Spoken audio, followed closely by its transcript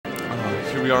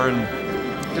We are in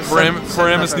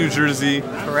Paramus, New Jersey.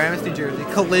 Paramus, New Jersey.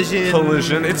 Collision.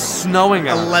 Collision. It's snowing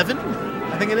out. 11?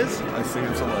 I think it is. I think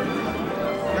it's 11.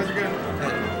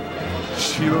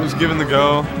 Shilo's giving the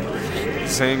go.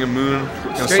 Zang and Moon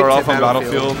gonna start off on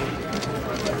Battlefield.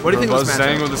 What do you think of this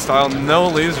matchup? Zang with the style. No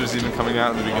lasers even coming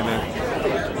out in the beginning.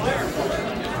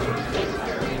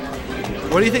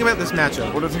 What do you think about this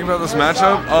matchup? What do you think about this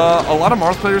matchup? A lot of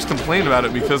Marth players complain about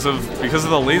it because of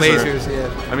the laser. Lasers,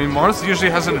 yeah. I mean, Marth usually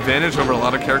has an advantage over a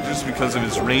lot of characters because of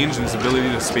his range and his ability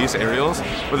to space aerials.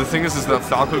 But the thing is that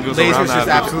Falco goes around that. Lasers just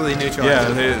absolutely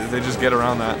neutralize. Yeah, they just get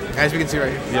around that. As we can see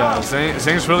right here. Yeah,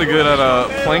 Zang's really good at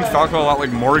playing Falco a lot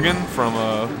like Morgan from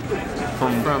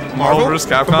Marvel vs.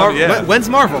 Capcom. Yeah. When's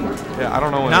Marvel? Yeah, I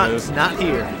don't know when it is. Not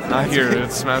here. Not here.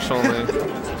 It's Smash only.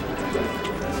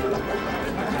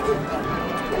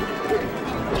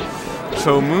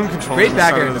 So Moon controlling the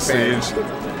side of the stage.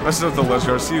 Messes up the ledge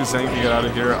guard. See if Zang can get out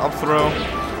of here. Up throw.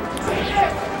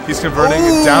 He's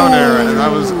converting down air, and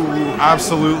that was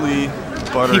absolutely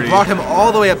buttery. He brought him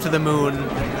all the way up to the moon,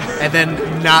 and then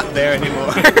not there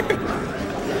anymore.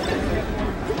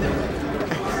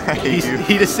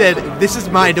 He just said, "This is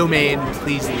my domain.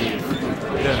 Please leave."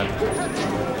 Yeah.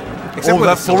 Except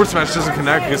that forward smash doesn't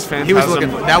connect because Phantasm he was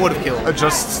looking, that would have killed.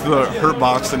 Adjusts the hurt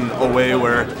box in a way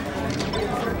where.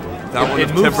 That one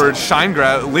is tempered. Shine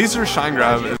grab, laser shine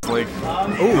grab is like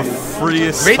the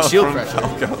freest. Great stuff shield from pressure.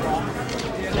 Falco.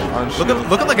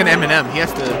 Looking like an M&M. He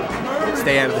has to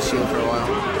stay out of the shield for a while.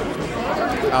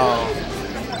 Oh,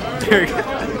 there you go.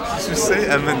 Did you say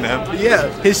M&M? Yeah,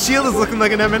 his shield is looking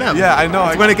like an M&M. Yeah, I know.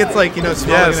 It's when it gets like small.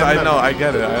 Yes, I know. I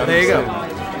get it. There you go.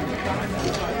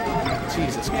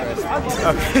 Jesus Christ.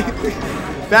 Okay.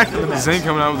 Back to the match. Zang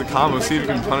coming out with a combo. See if he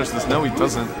can punish this. No, he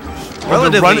doesn't.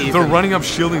 They're running up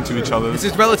shielding to each other. This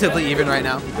is relatively even right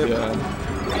now. Yeah.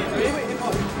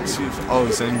 Let's see if,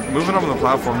 Zang moving up on the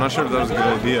platform. Not sure if that was a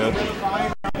good idea.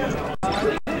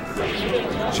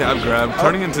 Jab grab,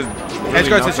 turning into really edge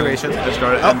guard situation. Edge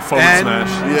guard and forward smash.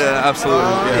 Yeah,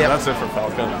 absolutely. Yeah, that's it for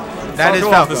Falco. That is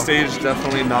Falco off the stage,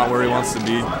 definitely not where he wants to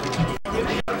be.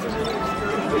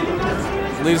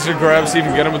 Laser grab, see if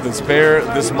you can get him with this bear.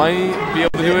 This might be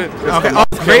able to do it. Okay,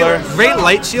 great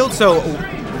light shield. So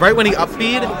right when he up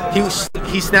beat,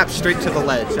 he snaps straight to the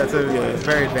ledge. That's a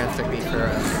very advanced technique for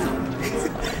us.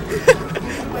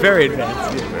 Very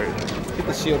advanced. Yeah, very advanced. Get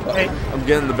the shield up. I'm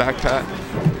getting the back pat.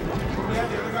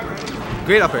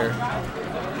 Great up air.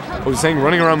 Oh, Zang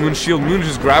running around Moon's shield. Moon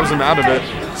just grabs him out of it.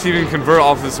 See if he can convert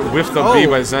off this whiffed up B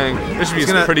by Zang. This should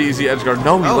be a pretty easy edge guard.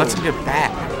 No, he lets him get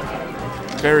back.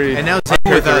 Very. And now Zang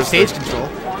with stage control.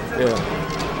 Yeah.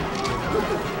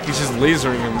 He's just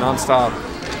lasering him nonstop.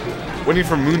 Waiting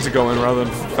for Moon to go in rather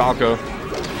than Falco.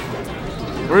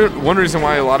 One reason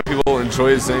why a lot of people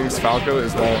enjoy Zang's Falco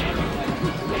is that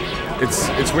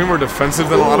it's way more defensive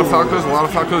than a lot of Falcos. A lot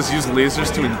of Falcos use lasers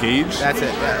to engage. That's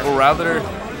it. Yeah. Or rather,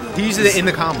 he uses it in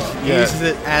the combo. He uses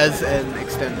it as an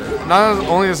extender. Not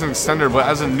only as an extender, but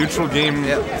as a neutral game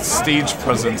stage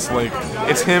presence. Like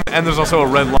it's him, and there's also a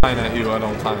red line at you at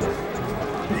all times.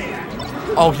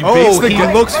 Oh, he baits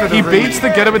the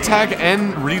get up attack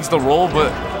and reads the roll,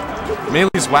 but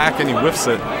melee's whack and he whiffs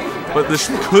it. But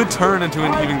this could turn into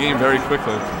an even game very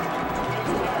quickly.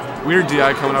 Weird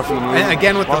DI coming out from the moon. And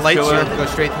again with the light shield, go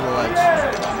straight to the ledge.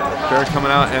 Bear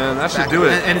coming out, and that should do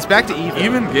it. And it's back to even.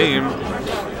 Even game.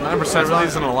 9% really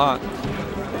isn't a lot.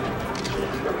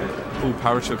 Ooh,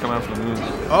 power chip coming out from the moon.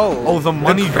 Oh, the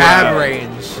money grab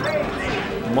range.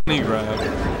 Money grab.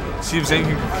 See if Zang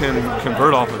can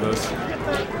convert off of this.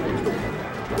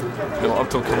 No, up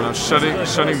tilt coming out,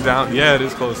 shutting down. Yeah, it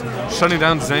is close. Shutting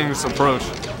down Zang's approach.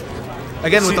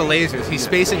 Again with the lasers, he's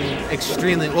spacing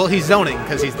extremely well. He's zoning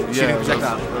because he's shooting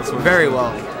projectile very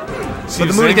well. See,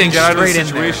 but the moon getting straight in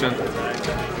situation.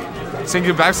 Zang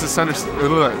get back to the center.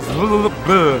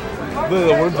 The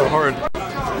words are hard.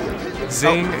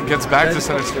 Zang gets back to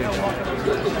center stage.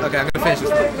 Okay, I'm gonna finish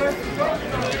this one.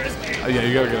 Yeah,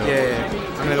 you gotta go. Yeah.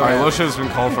 I'm gonna go. Alright, Losha has been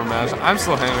called for a match. I'm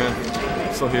still hanging.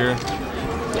 Still here.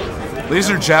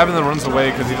 Laser jab and then runs away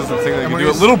because he doesn't think that he can do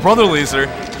it. Little brother laser.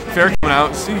 Fair coming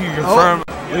out. See if he can confirm.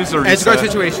 Laser reset. Edge guard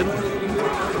situation.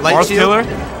 Light Marth shield. killer.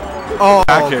 Oh,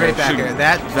 great back air.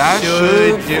 That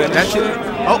should do it. That should.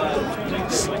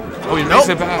 Oh, he makes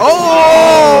it back.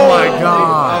 Oh my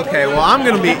god. Okay, well I'm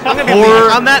gonna be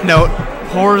on that note.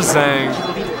 Poor Zang.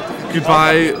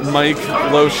 Goodbye, Mike,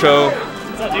 Losho.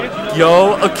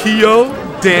 Yo, Akio,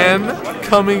 Dan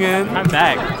coming in. I'm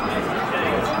back.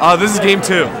 This is game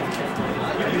 2.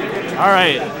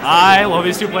 Alright, I love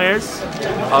these two players.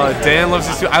 Dan loves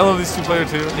these two. I love these two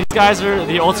players too. These guys are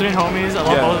the ultimate homies. I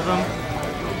love both of them.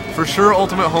 For sure,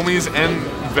 ultimate homies and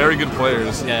very good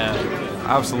players. Yeah.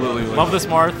 Absolutely. Like, Love this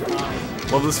Marth.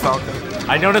 Love this Falco.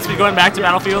 I noticed we going back to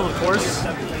Battlefield, of course.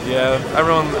 Yeah,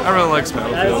 everyone likes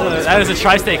Battlefield. That is a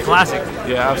Tri-State classic.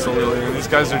 Yeah, absolutely. And these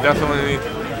guys are definitely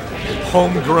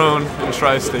homegrown in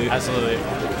Tri-State. Absolutely.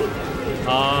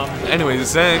 Anyway,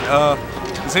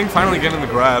 Zang finally getting the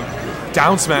grab.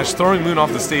 Down smash, throwing Moon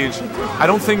off the stage. I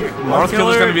don't think Marth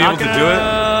Killer's going to be able to do it.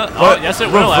 But yes,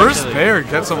 it will, reverse actually. bear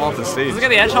gets him off the stage. Look at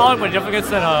the edge hog, but it definitely gets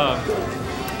that,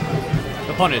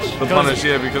 the punish. The punish,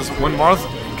 yeah, because when Marth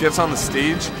gets on the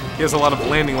stage, he has a lot of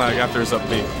landing lag after his up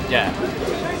B. Yeah.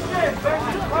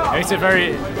 Makes it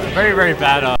very, very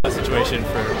bad situation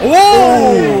for.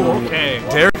 Oh! Okay.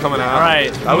 Dare coming out. All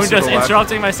right. Moon just wacky.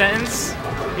 interrupting my sentence.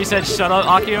 He said, "Shut up,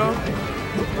 Akio."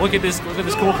 Look at this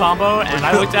cool combo, and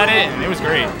I looked at it, and it was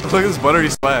great. Look at this buttery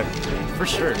swag. For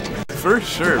sure. For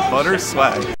sure, butter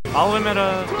swag. Follow him at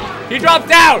a. He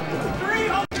dropped out.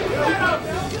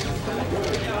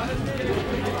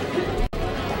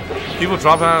 People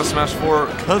dropping out of Smash 4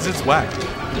 because it's whack.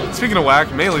 Speaking of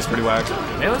whack, Melee's pretty whack.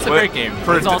 Melee's a great game.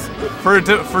 For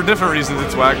different reasons,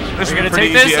 it's whack. We're gonna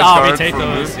take this. Oh, we take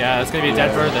those. Yeah, it's gonna be a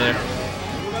dead bird there.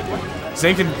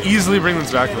 Zane can easily bring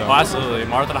this back though. Oh, absolutely.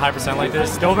 Marth at a high percent like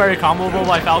this. Still very comboable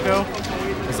by Falco.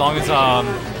 As long as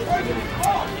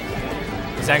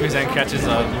Zanguzen catches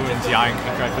Moon and GI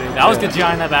correctly. That was good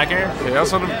GI in that back air. Yeah,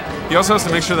 he also has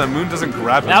to make sure that Moon doesn't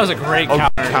grab him. That was a great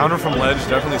counter. Counter from ledge,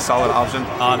 definitely solid option.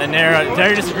 The Nair,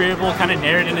 very disagreeable, kind of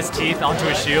nared in his teeth onto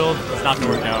his shield. It's not going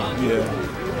to work out. Yeah.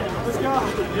 Let's go.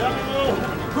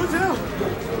 Who's out?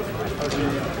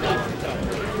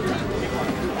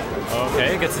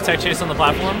 Okay, gets the tech chase on the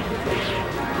platform.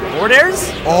 Forward airs?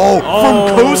 From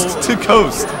coast to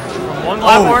coast. From one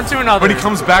platform to another. But he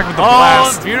comes back with the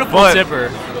blast. Beautiful zipper.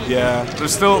 Yeah,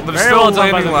 there's still well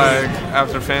landing lag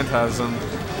after Phantasm.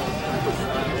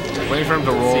 Waiting for him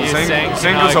to roll. Zang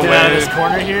goes away. Get out of this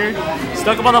corner here.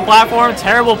 Stuck up on the platform.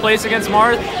 Terrible place against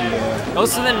Marth. Yeah.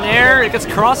 Goes to the Nair. It gets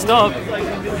crossed up.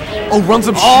 Oh, runs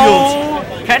up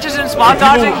shield. Catches him spot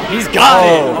dodging. He's got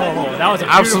it. Oh, that was a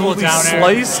beautiful absolutely down air.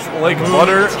 sliced like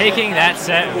butter. Taking that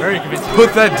set. Very convincing.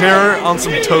 Put that dare on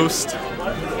some toast.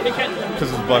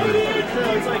 Because it's butter.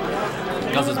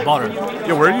 Because it's butter.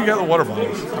 Yeah, where do you get the water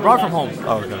bottles? I brought it from home.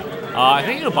 Oh, okay. I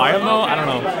think you can buy them though. I don't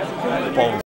know. Balls.